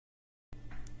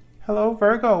Hello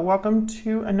Virgo, welcome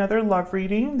to another love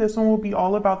reading. This one will be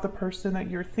all about the person that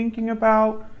you're thinking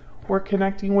about or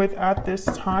connecting with at this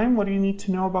time. What do you need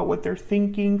to know about what they're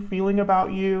thinking, feeling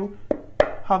about you,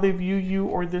 how they view you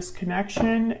or this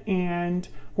connection, and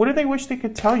what do they wish they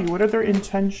could tell you? What are their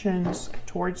intentions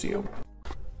towards you?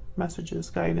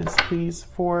 Messages, guidance, please,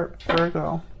 for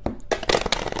Virgo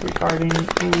regarding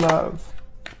love.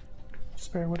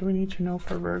 Spirit, what do we need to know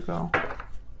for Virgo?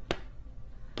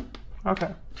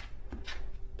 Okay.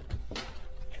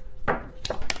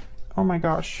 Oh my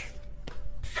gosh.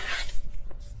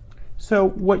 So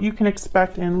what you can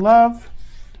expect in love,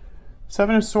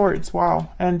 Seven of Swords,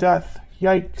 wow, and death,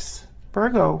 yikes.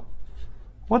 Virgo,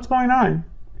 what's going on?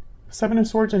 Seven of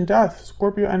Swords and death,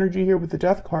 Scorpio energy here with the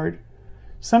death card.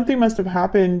 Something must have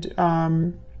happened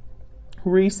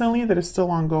recently that is still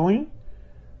ongoing,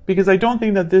 because I don't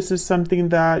think that this is something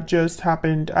that just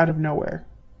happened out of nowhere.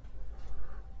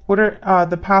 What are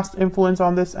the past influence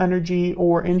on this energy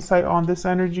or insight on this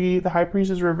energy? The High Priest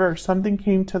is reversed. Something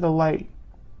came to the light.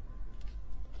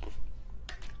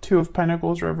 Two of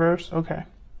Pentacles reversed. Okay.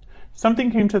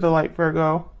 Something came to the light,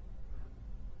 Virgo.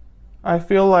 I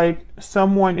feel like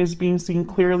someone is being seen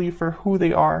clearly for who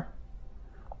they are,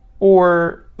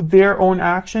 or their own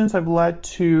actions have led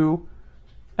to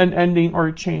an ending or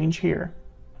a change here.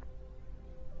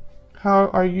 How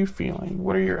are you feeling?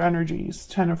 What are your energies?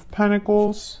 Ten of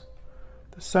Pentacles,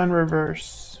 the Sun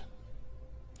reverse.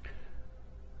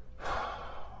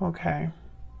 Okay.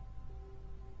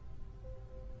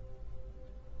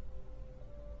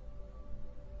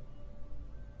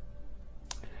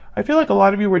 I feel like a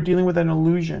lot of you were dealing with an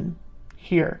illusion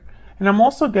here. And I'm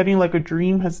also getting like a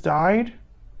dream has died.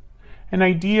 An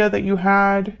idea that you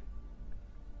had,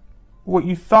 what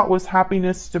you thought was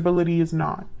happiness, stability is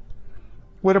not.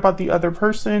 What about the other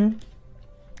person?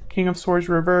 King of Swords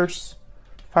reverse,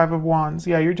 Five of Wands.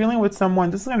 Yeah, you're dealing with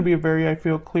someone, this is going to be a very, I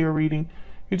feel, clear reading.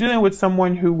 You're dealing with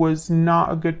someone who was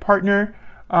not a good partner,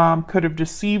 could have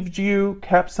deceived you,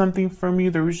 kept something from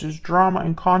you. There was just drama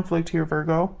and conflict here,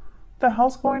 Virgo. What the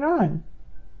hell's going on?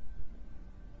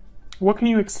 What can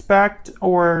you expect,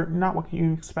 or not what can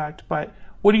you expect, but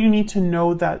what do you need to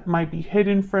know that might be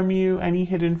hidden from you? Any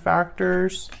hidden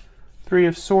factors? Three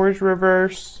of Swords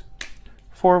reverse.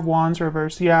 Four of Wands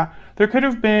reverse. Yeah, there could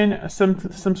have been some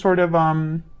sort of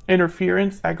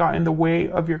interference that got in the way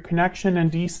of your connection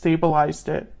and destabilized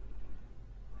it.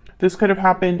 This could have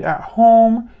happened at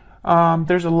home.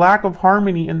 There's a lack of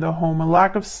harmony in the home, a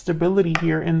lack of stability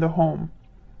here in the home.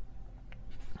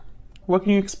 What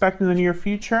can you expect in the near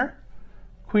future?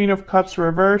 Queen of Cups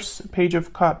reverse, Page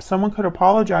of Cups. Someone could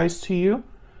apologize to you.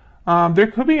 There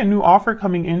could be a new offer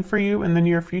coming in for you in the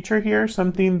near future here.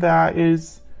 Something that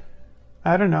is,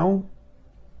 I don't know,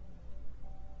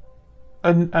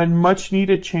 a much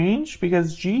needed change,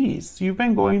 because geez, you've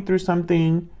been going through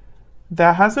something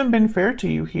that hasn't been fair to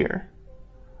you here.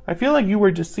 I feel like you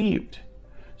were deceived.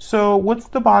 So what's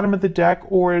the bottom of the deck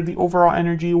or the overall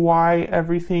energy? Why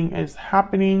everything is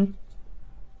happening?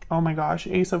 Oh my gosh,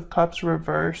 Ace of Cups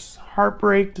reverse,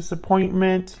 heartbreak,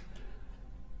 disappointment,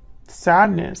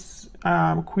 sadness.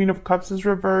 Queen of Cups is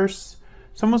reverse.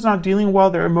 Someone's not dealing well.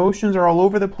 Their emotions are all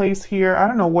over the place here. I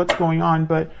don't know what's going on,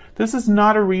 but this is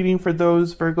not a reading for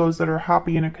those Virgos that are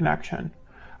happy in a connection.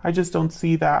 I just don't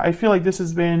see that. I feel like this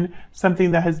has been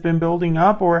something that has been building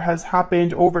up or has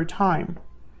happened over time.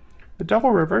 The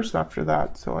Devil reversed after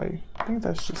that, so I think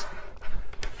that's just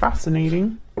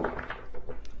fascinating.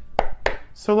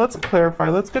 So let's clarify.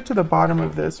 Let's get to the bottom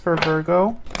of this for Virgo.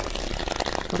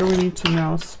 What do we need to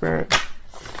know, Spirit?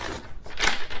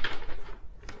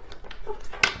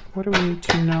 What do we need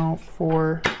to know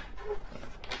for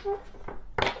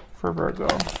Virgo?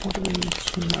 What do we need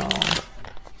to know?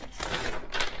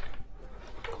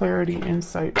 Clarity,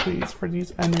 insight, please, for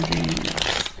these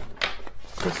energies.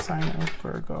 The sign of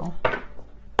Virgo.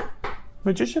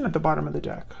 Magician at the bottom of the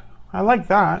deck. I like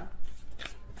that.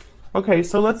 Okay,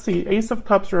 so let's see. Ace of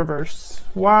Cups reverse.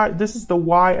 Why? This is the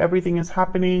why everything is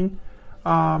happening.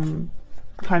 Kind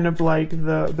of like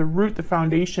the root, the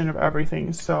foundation of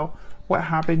everything. So what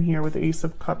happened here with Ace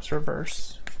of Cups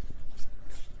reverse?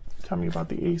 Tell me about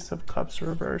the Ace of Cups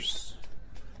reverse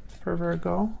for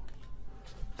Virgo.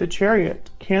 The Chariot,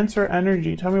 Cancer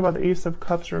energy. Tell me about the Ace of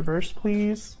Cups reverse,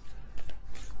 please.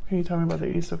 Can you tell me about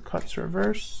the Ace of Cups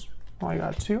reverse? Oh, I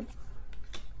got two.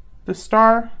 The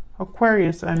Star,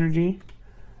 Aquarius energy.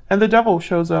 And the Devil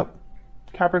shows up,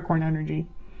 Capricorn energy.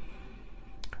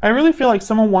 I really feel like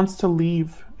someone wants to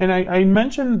leave. And I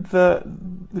mentioned the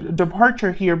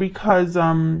departure here because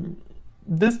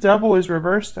this Devil is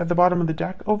reversed at the bottom of the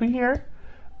deck over here.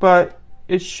 But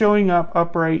is showing up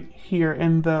upright here,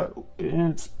 and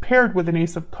it's paired with an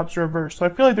Ace of Cups reversed. So I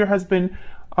feel like there has been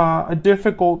a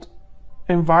difficult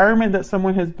environment that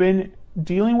someone has been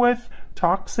dealing with,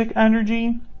 toxic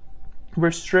energy,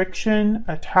 restriction,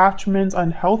 attachments,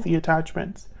 unhealthy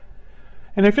attachments.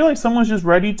 And I feel like someone's just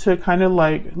ready to kind of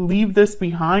like leave this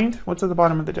behind. What's at the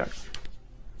bottom of the deck?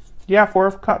 Yeah, Four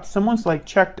of Cups. Someone's like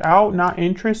checked out, not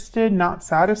interested, not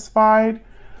satisfied.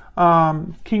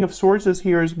 King of Swords is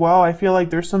here as well. I feel like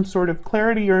there's some sort of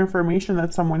clarity or information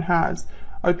that someone has,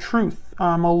 a truth,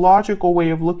 a logical way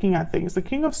of looking at things. The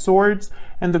King of Swords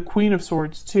and the Queen of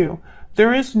Swords too.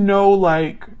 There is no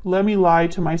like, let me lie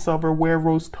to myself or wear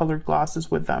rose-colored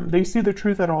glasses with them. They see the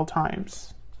truth at all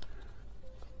times.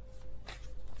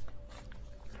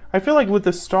 I feel like with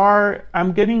the Star,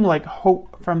 I'm getting like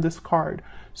hope from this card.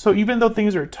 So even though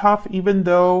things are tough, even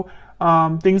though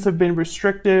things have been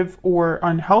restrictive or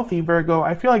unhealthy, Virgo,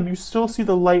 I feel like you still see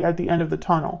the light at the end of the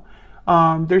tunnel.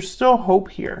 There's still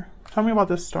hope here. Tell me about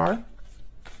this Star.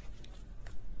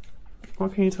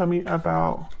 What can you tell me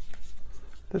about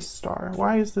this Star?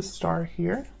 Why is this Star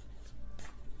here?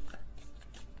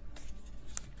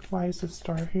 Why is this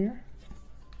Star here?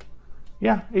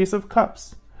 Yeah, Ace of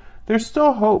Cups. There's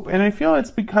still hope, and I feel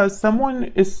it's because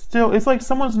someone is still, it's like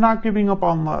someone's not giving up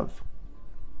on love.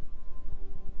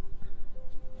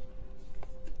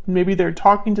 Maybe they're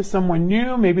talking to someone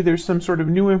new, maybe there's some sort of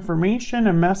new information,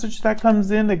 a message that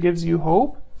comes in that gives you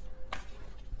hope.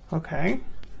 Okay.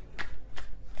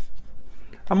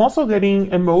 I'm also getting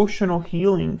emotional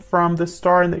healing from the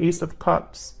Star and the Ace of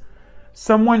Cups.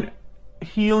 Someone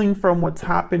healing from what's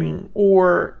happening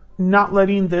or not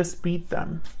letting this beat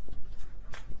them.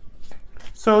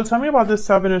 So tell me about the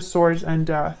Seven of Swords and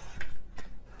Death.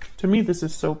 To me, this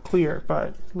is so clear,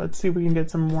 but let's see if we can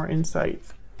get some more insight.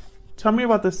 Tell me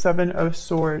about the Seven of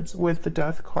Swords with the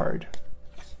Death card.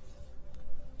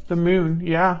 The Moon,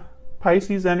 yeah.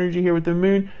 Pisces energy here with the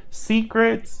Moon.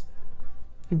 Secrets,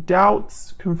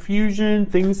 doubts, confusion,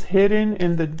 things hidden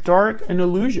in the dark, an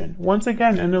illusion. Once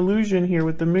again, an illusion here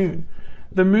with the Moon.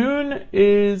 The Moon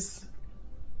is,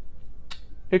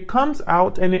 it comes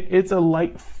out and it's a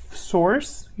light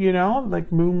source, you know,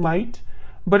 like moonlight,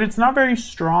 but it's not very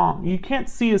strong. You can't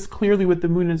see as clearly with the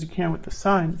Moon as you can with the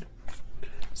Sun.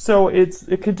 So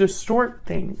it could distort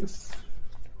things.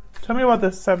 Tell me about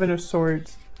the Seven of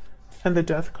Swords and the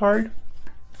Death card.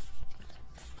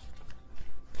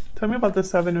 Tell me about the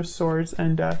Seven of Swords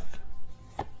and Death.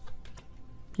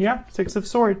 Yeah, Six of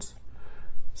Swords.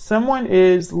 Someone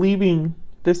is leaving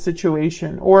this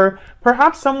situation, or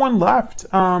perhaps someone left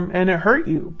and it hurt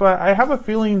you. But I have a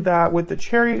feeling that with the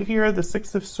Chariot here, the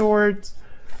Six of Swords,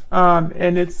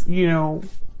 and it's, you know,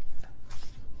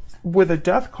 with a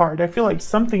Death card, I feel like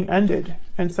something ended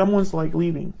and someone's like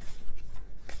leaving.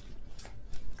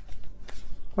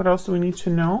 What else do we need to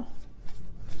know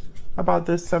about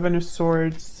this Seven of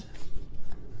Swords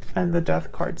and the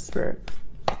Death card, Spirit?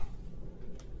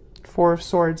 Four of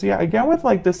Swords. Yeah, again with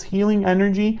like this healing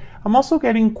energy. I'm also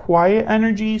getting quiet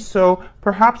energy. So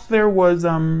perhaps there was,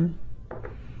 I don't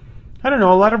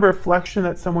know, a lot of reflection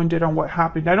that someone did on what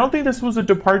happened. I don't think this was a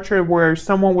departure where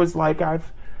someone was like,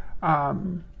 I've,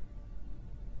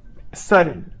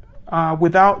 sudden,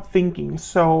 without thinking.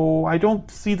 So I don't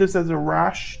see this as a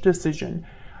rash decision.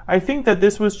 I think that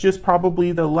this was just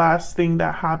probably the last thing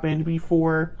that happened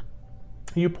before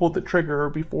you pulled the trigger, or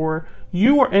before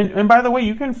you were, and by the way,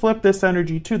 you can flip this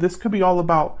energy too. This could be all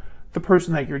about the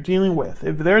person that you're dealing with.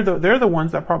 If they're the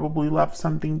ones that probably left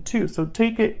something too. So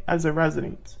take it as it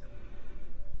resonates.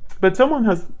 But someone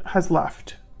has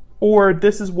left, or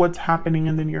this is what's happening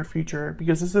in the near future,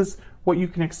 because this is what you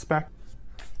can expect.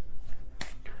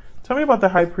 Tell me about the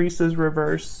High Priestess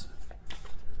reverse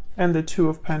and the Two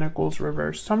of Pentacles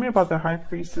reverse. Tell me about the High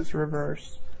Priestess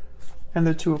reverse and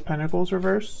the Two of Pentacles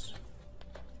reverse.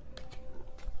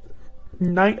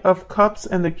 Knight of Cups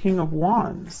and the King of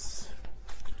Wands.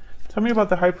 Tell me about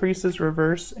the High Priestess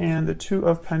reverse and the Two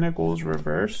of Pentacles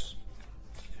reverse.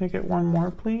 Can I get one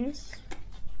more, please?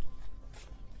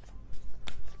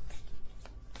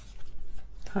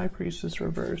 High Priestess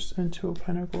reverse and Two of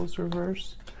Pentacles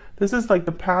reverse. This is like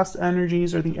the past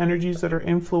energies, or the energies that are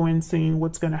influencing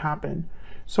what's going to happen.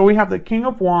 So we have the King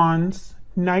of Wands,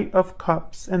 Knight of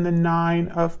Cups, and the Nine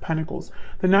of Pentacles.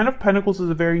 The Nine of Pentacles is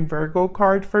a very Virgo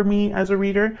card for me as a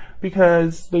reader,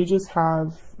 because they just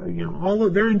have, you know,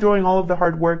 they're enjoying all of the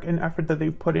hard work and effort that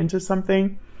they've put into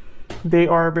something. They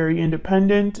are very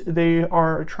independent. They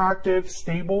are attractive,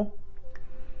 stable.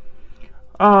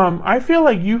 I feel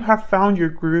like you have found your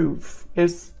groove.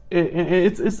 It's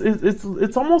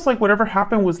almost like whatever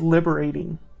happened was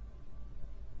liberating.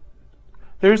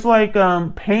 There's like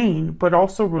pain, but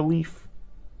also relief.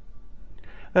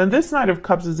 And this Knight of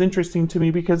Cups is interesting to me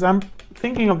because I'm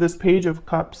thinking of this Page of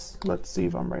Cups. Let's see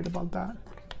if I'm right about that.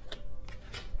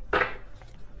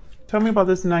 Tell me about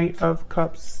this Knight of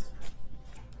Cups.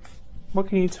 What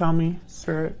can you tell me,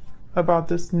 Spirit, about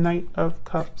this Knight of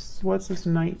Cups? What's this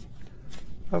Knight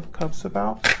of Cups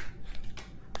about?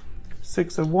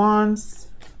 Six of Wands.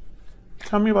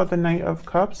 Tell me about the Knight of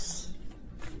Cups.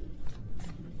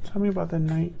 Tell me about the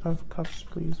Knight of Cups,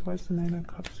 please. Why is the Knight of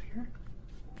Cups here?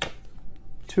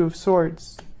 Two of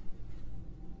Swords.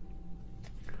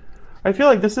 I feel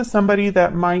like this is somebody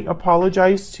that might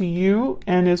apologize to you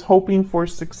and is hoping for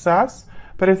success,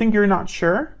 but I think you're not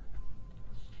sure.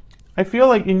 I feel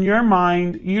like in your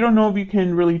mind, you don't know if you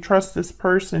can really trust this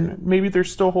person. Maybe they're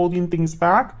still holding things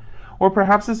back, or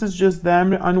perhaps this is just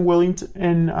them unwilling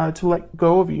to let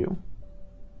go of you.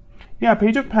 Yeah,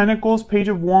 Page of Pentacles, Page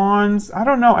of Wands. I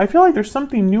don't know. I feel like there's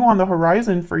something new on the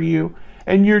horizon for you,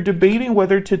 and you're debating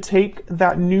whether to take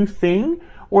that new thing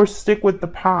or stick with the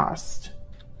past.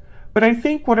 But I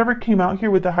think whatever came out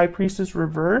here with the High Priestess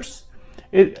reverse,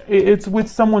 it's with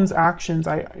someone's actions.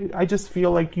 I just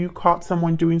feel like you caught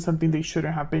someone doing something they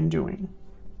shouldn't have been doing.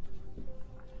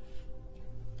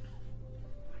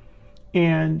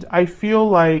 And I feel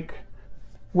like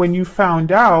when you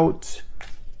found out,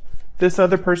 this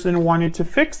other person wanted to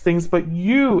fix things, but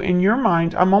you, in your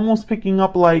mind, I'm almost picking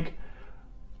up like,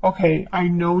 okay, I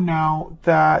know now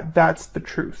that that's the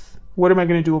truth. What am I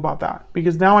going to do about that?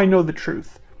 Because now I know the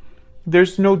truth.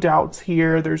 There's no doubts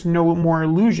here. There's no more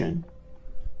illusion.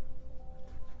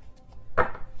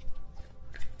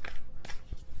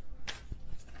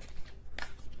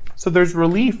 So there's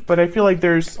relief, but I feel like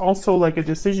there's also like a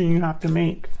decision you have to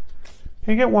make.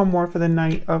 Can I get one more for the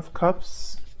Knight of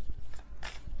Cups?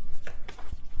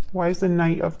 Why is the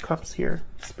Knight of Cups here,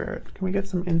 Spirit? Can we get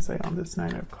some insight on this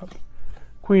Knight of Cups?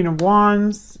 Queen of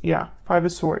Wands. Yeah, Five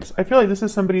of Swords. I feel like this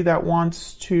is somebody that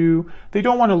wants to, they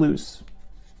don't want to lose.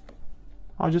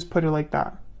 I'll just put it like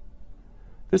that.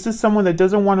 This is someone that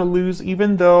doesn't want to lose,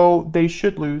 even though they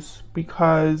should lose,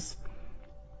 because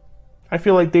I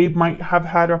feel like they might have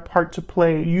had a part to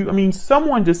play. I mean,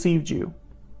 someone deceived you.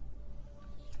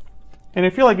 And I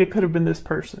feel like it could have been this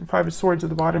person. Five of Swords at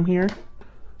the bottom here.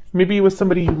 Maybe it was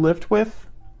somebody you lived with.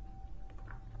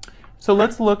 So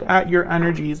let's look at your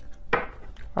energies.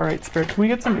 All right, Spirit, can we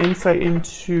get some insight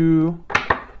into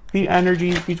the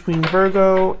energies between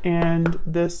Virgo and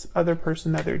this other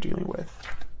person that they're dealing with?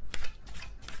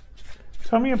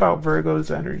 Tell me about Virgo's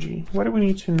energy. What do we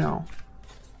need to know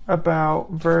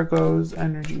about Virgo's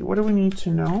energy? What do we need to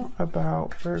know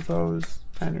about Virgo's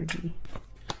energy?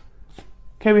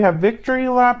 Okay, we have Victory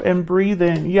Lap and Breathe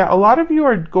In. Yeah, a lot of you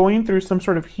are going through some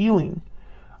sort of healing,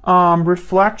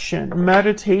 reflection,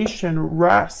 meditation,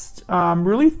 rest,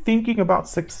 really thinking about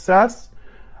success,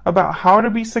 about how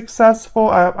to be successful,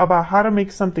 about how to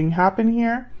make something happen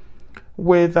here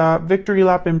with Victory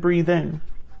Lap and Breathe In.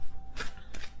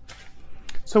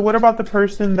 So what about the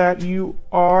person that you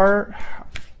are,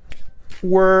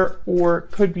 were, or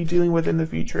could be dealing with in the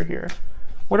future here?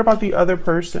 What about the other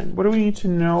person? What do we need to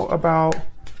know about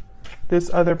this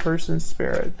other person's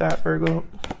spirit that Virgo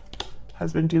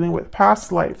has been dealing with?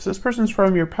 Past lives. This person's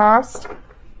from your past.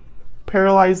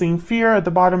 Paralyzing fear at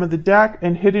the bottom of the deck,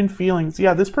 and hidden feelings.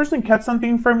 Yeah, this person kept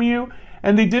something from you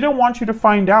and they didn't want you to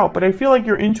find out, but I feel like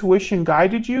your intuition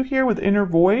guided you here with inner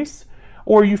voice,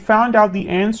 or you found out the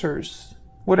answers.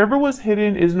 Whatever was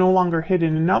hidden is no longer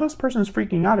hidden, and now this person's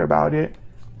freaking out about it.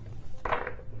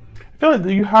 I feel like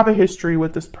you have a history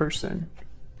with this person.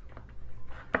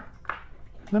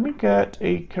 Let me get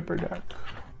a Kipper deck.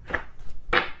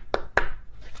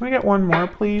 Can we get one more,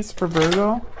 please, for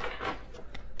Virgo?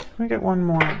 Can we get one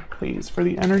more, please, for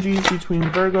the energies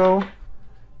between Virgo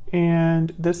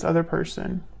and this other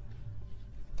person?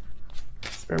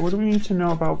 Spirit, what do we need to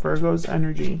know about Virgo's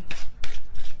energy?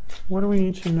 What do we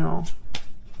need to know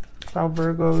about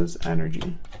Virgo's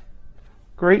energy?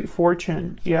 Great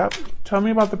fortune. Yep. Tell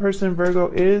me about the person Virgo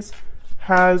is,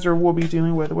 has, or will be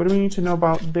dealing with. What do we need to know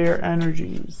about their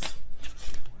energies?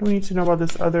 What do we need to know about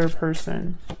this other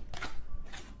person?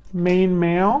 Main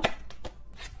male.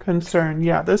 Concern.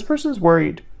 Yeah, this person's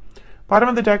worried. Bottom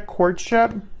of the deck,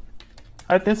 courtship.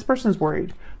 This person's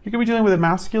worried. You could be dealing with a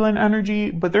masculine energy,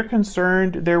 but they're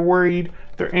concerned, they're worried,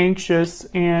 they're anxious,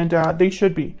 and they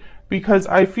should be. Because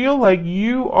I feel like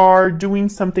you are doing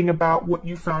something about what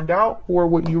you found out or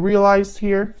what you realized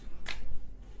here.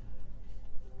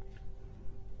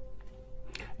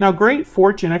 Now, great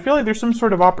fortune. I feel like there's some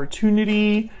sort of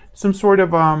opportunity, some sort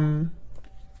of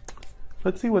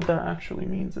let's see what that actually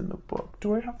means in the book.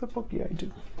 Do I have the book? Yeah, I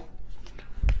do.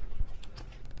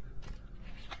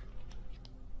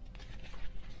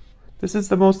 This is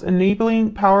the most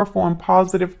enabling, powerful, and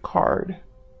positive card.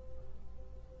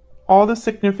 All the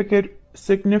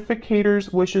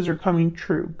significators' wishes are coming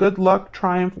true. Good luck,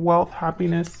 triumph, wealth,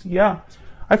 happiness. Yeah.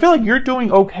 I feel like you're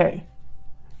doing okay.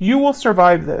 You will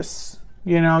survive this.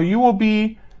 You know, you will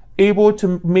be able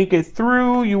to make it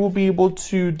through. You will be able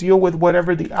to deal with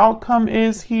whatever the outcome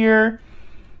is here.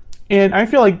 And I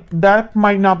feel like that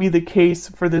might not be the case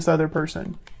for this other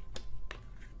person.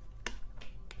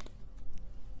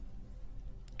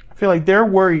 I feel like they're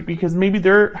worried because maybe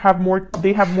they have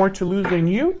more to lose than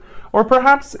you, or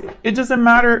perhaps it doesn't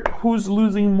matter who's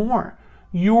losing more.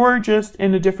 You're just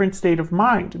in a different state of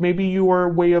mind. Maybe your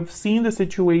way of seeing the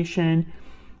situation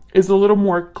is a little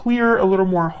more clear, a little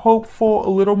more hopeful,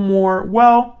 a little more,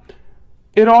 well,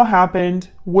 it all happened.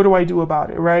 What do I do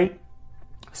about it, right?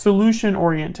 Solution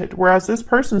oriented. Whereas this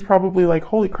person's probably like,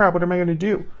 holy crap, what am I going to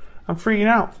do? I'm freaking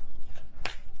out.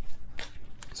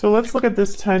 So let's look at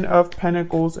this 10 of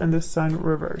Pentacles and the Sun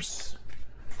reverse.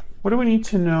 What do we need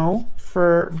to know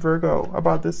for Virgo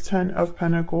about this 10 of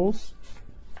Pentacles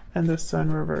and the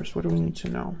Sun reverse? What do we need to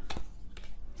know?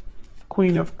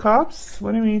 Queen of Cups.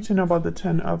 What do we need to know about the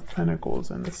 10 of Pentacles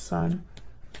and the Sun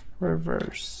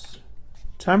reverse?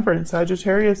 Temperance,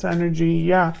 Sagittarius energy.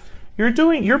 Yeah,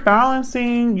 you're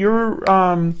balancing, you're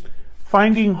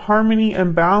finding harmony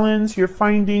and balance. You're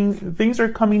finding things are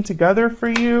coming together for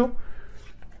you.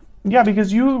 Yeah,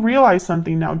 because you realize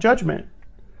something now. Judgment.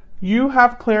 You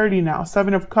have clarity now.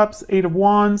 7 of Cups, 8 of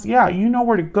Wands. Yeah, you know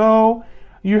where to go.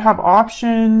 You have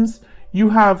options.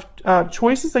 You have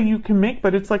choices that you can make,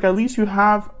 but it's like at least you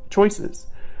have choices.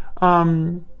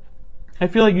 I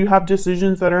feel like you have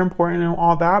decisions that are important and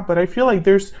all that, but I feel like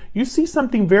you see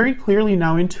something very clearly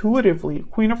now, intuitively.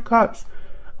 Queen of Cups.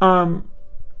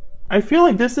 I feel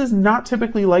like this is not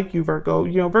typically like you, Virgo.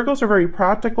 You know, Virgos are very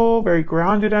practical, very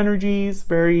grounded energies,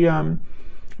 very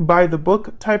by the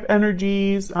book type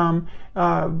energies.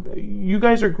 You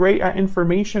guys are great at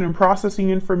information and processing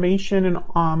information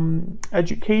and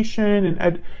education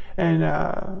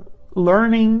and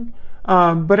learning.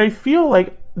 But I feel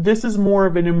like this is more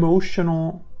of an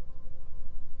emotional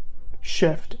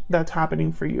shift that's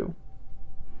happening for you.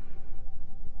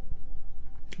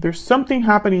 There's something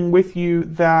happening with you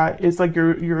that is like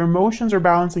your emotions are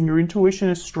balancing, your intuition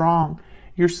is strong.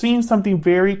 You're seeing something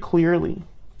very clearly.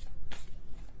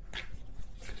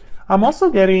 I'm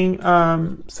also getting,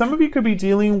 some of you could be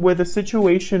dealing with a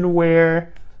situation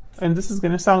where, and this is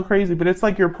going to sound crazy, but it's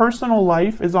like your personal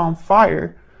life is on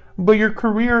fire, but your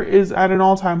career is at an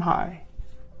all-time high.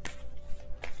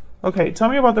 Okay, tell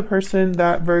me about the person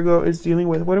that Virgo is dealing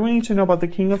with. What do we need to know about the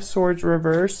King of Swords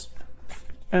reverse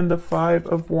and the 5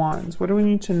 of Wands? What do we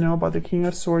need to know about the King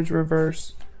of Swords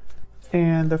reverse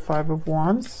and the 5 of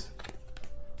Wands?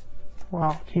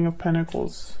 Wow, King of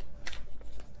Pentacles.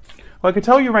 Well, I can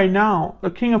tell you right now,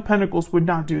 the King of Pentacles would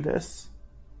not do this.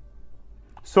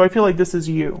 So I feel like this is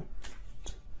you.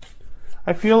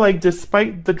 I feel like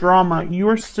despite the drama,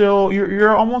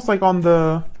 you're almost like on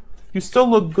the, you still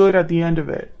look good at the end of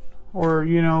it. Or,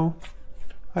 you know,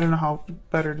 I don't know how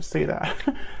better to say that.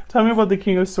 Tell me about the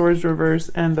King of Swords reverse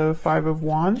and the 5 of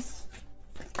Wands.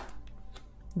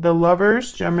 The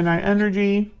Lovers, Gemini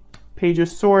energy, Page of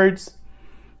Swords.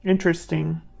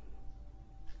 Interesting.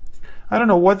 I don't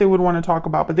know what they would want to talk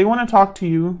about, but they want to talk to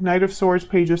you. Knight of Swords,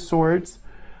 Page of Swords.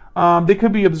 They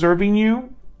could be observing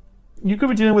you. You could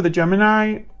be dealing with a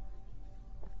Gemini.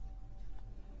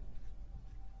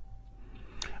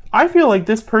 I feel like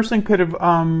this person could have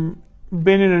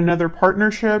been in another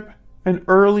partnership, an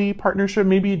early partnership.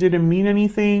 Maybe it didn't mean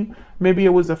anything. Maybe it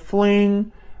was a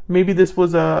fling. Maybe this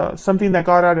was something that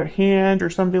got out of hand or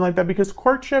something like that. Because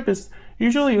courtship is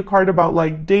usually a card about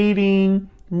like dating,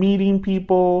 meeting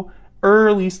people,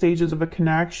 early stages of a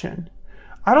connection.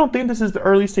 I don't think this is the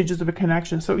early stages of a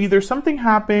connection. So either something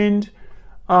happened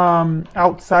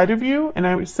outside of you, and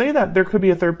I would say that there could be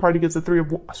a third party because the 3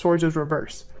 of Swords is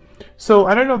reverse. So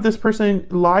I don't know if this person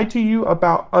lied to you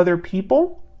about other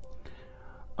people,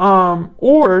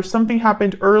 or something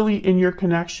happened early in your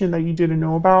connection that you didn't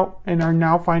know about and are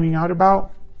now finding out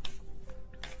about.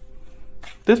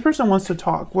 This person wants to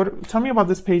talk. Tell me about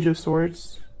this Page of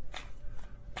Swords.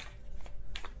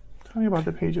 Tell me about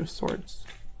the Page of Swords.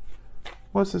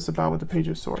 What's this about with the Page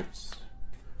of Swords?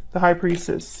 The High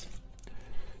Priestess.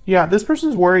 Yeah, this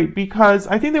person's worried because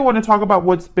I think they want to talk about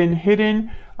what's been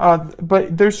hidden,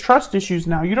 but there's trust issues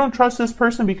now. You don't trust this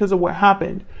person because of what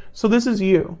happened. So this is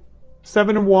you.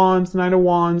 7 of Wands, 9 of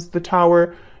Wands, the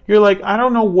Tower. You're like, I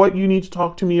don't know what you need to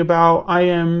talk to me about. I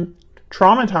am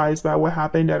traumatized by what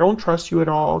happened. I don't trust you at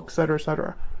all, etc.,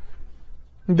 etc.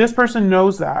 This person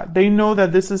knows that. They know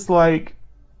that this is like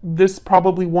this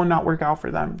probably will not work out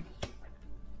for them.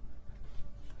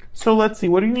 So let's see,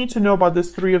 what do you need to know about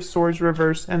this Three of Swords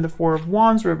reverse and the Four of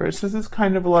Wands reverse? This is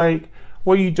kind of like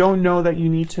what you don't know that you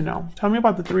need to know. Tell me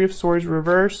about the Three of Swords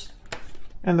reverse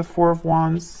and the Four of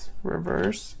Wands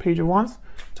reverse. Page of Wands.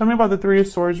 Tell me about the Three of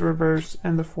Swords reverse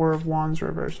and the Four of Wands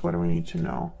reverse. What do we need to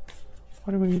know?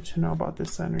 What do we need to know about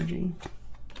this energy?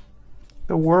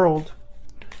 The World.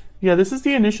 Yeah, this is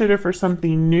the initiative for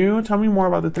something new. Tell me more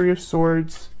about the Three of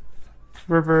Swords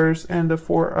reverse and the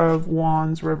Four of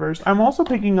Wands reverse. I'm also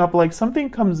picking up like something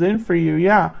comes in for you.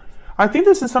 Yeah, I think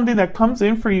this is something that comes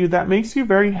in for you that makes you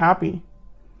very happy.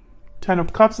 Ten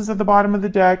of Cups is at the bottom of the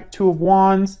deck. Two of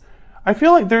Wands. I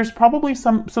feel like there's probably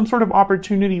some sort of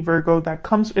opportunity, Virgo, that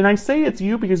comes, and I say it's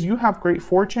you because you have great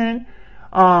fortune.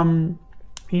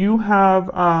 You have,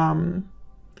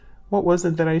 what was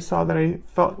it that I saw that I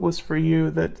felt was for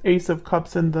you? The Ace of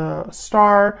Cups and the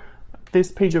Star. This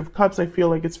Page of Cups, I feel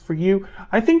like it's for you.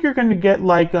 I think you're going to get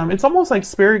like, it's almost like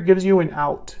Spirit gives you an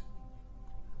out.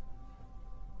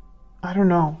 I don't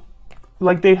know.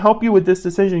 Like they help you with this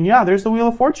decision. Yeah, there's the Wheel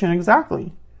of Fortune,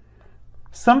 exactly.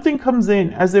 Something comes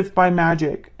in as if by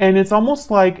magic, and it's almost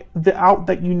like the out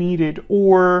that you needed,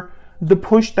 or the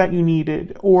push that you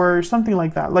needed, or something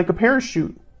like that, like a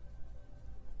parachute.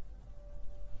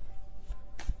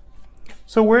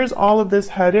 So where's all of this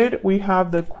headed? We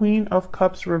have the Queen of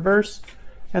Cups reverse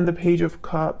and the Page of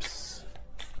Cups.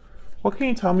 What can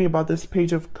you tell me about this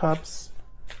Page of Cups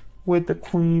with the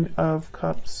Queen of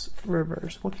Cups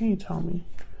reverse? What can you tell me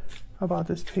about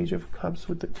this Page of Cups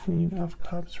with the Queen of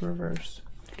Cups reverse?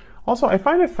 Also, I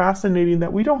find it fascinating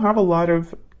that we don't have a lot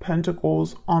of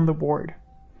Pentacles on the board.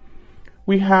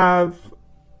 We have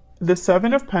the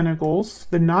Seven of Pentacles,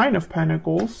 the Nine of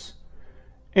Pentacles,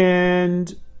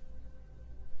 and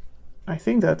I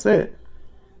think that's it.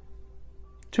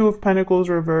 Two of Pentacles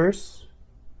reverse,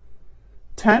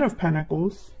 10 of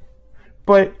Pentacles,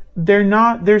 but they're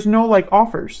not, there's no like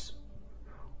offers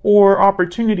or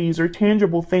opportunities or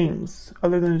tangible things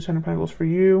other than the Ten of Pentacles for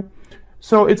you.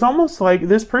 So it's almost like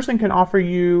this person can offer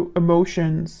you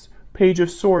emotions, Page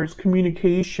of Swords,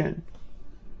 communication.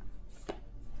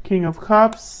 King of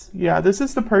Cups. Yeah, this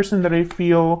is the person that I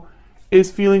feel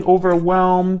is feeling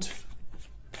overwhelmed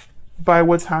by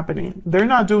what's happening. They're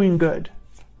not doing good.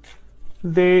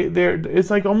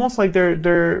 It's like almost like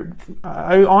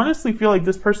I honestly feel like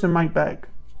this person might beg.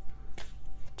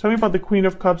 Tell me about the Queen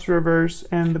of Cups reverse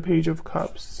and the Page of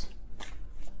Cups.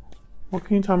 What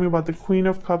can you tell me about the Queen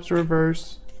of Cups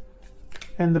reverse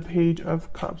and the Page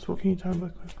of Cups? What can you tell me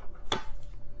about the Queen of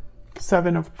Cups?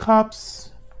 Seven of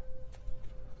Cups.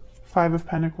 Five of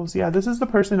Pentacles. Yeah, this is the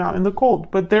person out in the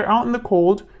cold, but they're out in the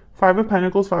cold. Five of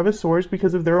Pentacles, Five of Swords,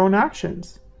 because of their own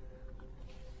actions.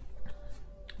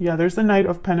 Yeah, there's the Knight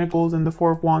of Pentacles and the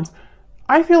Four of Wands.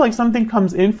 I feel like something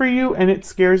comes in for you and it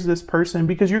scares this person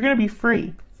because you're going to be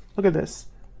free. Look at this.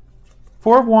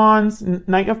 Four of Wands,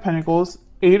 Knight of Pentacles,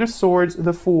 Eight of Swords,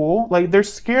 the Fool. Like they're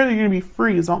scared that you're going to be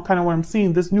free is kind of what I'm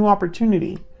seeing. This new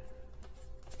opportunity.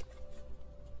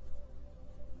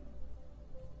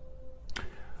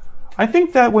 I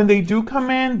think that when they do come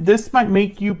in, this might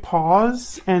make you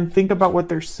pause and think about what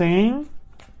they're saying.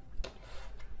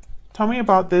 Tell me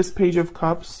about this Page of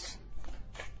Cups.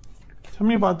 Tell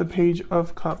me about the Page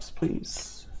of Cups,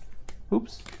 please.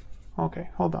 Oops. Okay,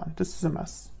 hold on. This is a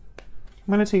mess.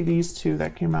 I'm going to take these two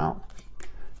that came out.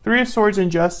 Three of Swords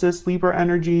and Justice, Libra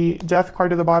energy, Death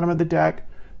card at the bottom of the deck,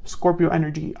 Scorpio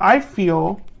energy. I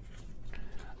feel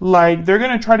like they're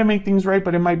going to try to make things right,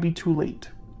 but it might be too late.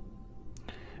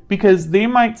 Because they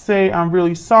might say, I'm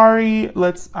really sorry,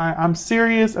 I'm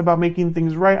serious about making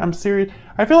things right, I'm serious.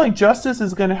 I feel like justice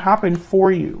is going to happen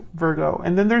for you, Virgo.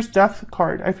 And then there's Death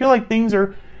card. I feel like things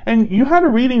are, and you had a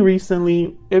reading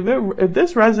recently, if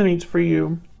this resonates for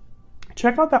you,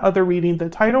 check out that other reading. The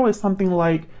title is something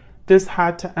like, This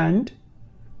Had to End.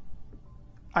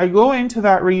 I go into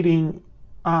that reading,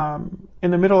 in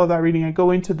the middle of that reading, I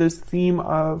go into this theme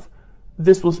of,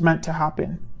 this was meant to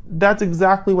happen. That's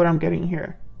exactly what I'm getting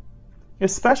here.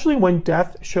 Especially when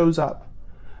death shows up.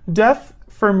 Death,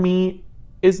 for me,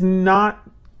 is not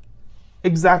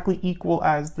exactly equal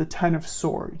as the Ten of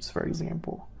Swords, for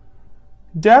example.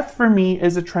 Death, for me,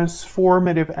 is a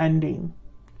transformative ending.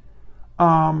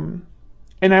 And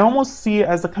I almost see it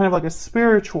as a kind of like a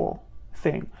spiritual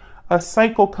thing. A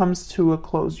cycle comes to a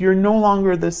close. You're no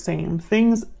longer the same.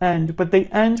 Things end, but they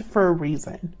end for a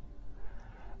reason.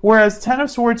 Whereas Ten of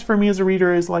Swords, for me as a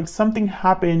reader, is like something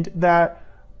happened that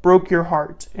broke your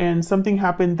heart, and something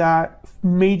happened that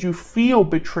made you feel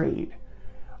betrayed,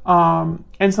 and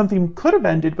something could have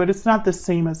ended, but it's not the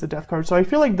same as the Death card. So I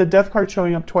feel like the Death card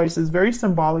showing up twice is very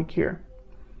symbolic here.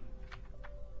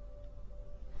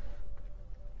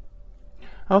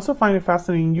 I also find it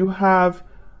fascinating. You have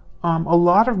a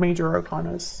lot of major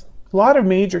arcanas, a lot of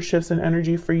major shifts in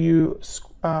energy for you,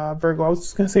 Virgo. I was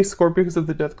just going to say Scorpio because of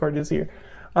the death card is here.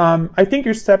 I think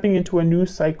you're stepping into a new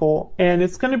cycle, and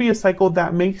it's going to be a cycle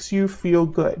that makes you feel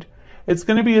good. It's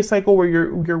going to be a cycle where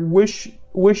your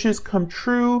wishes come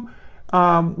true.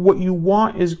 What you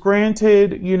want is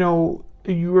granted. You know,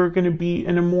 you are going to be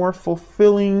in a more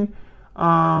fulfilling,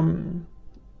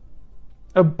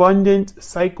 abundant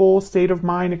cycle, state of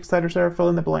mind, etc. Fill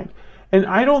in the blank. And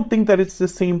I don't think that it's the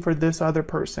same for this other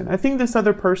person. I think this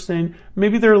other person,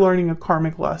 maybe they're learning a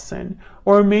karmic lesson,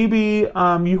 or maybe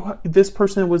this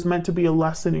person was meant to be a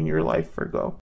lesson in your life, Virgo.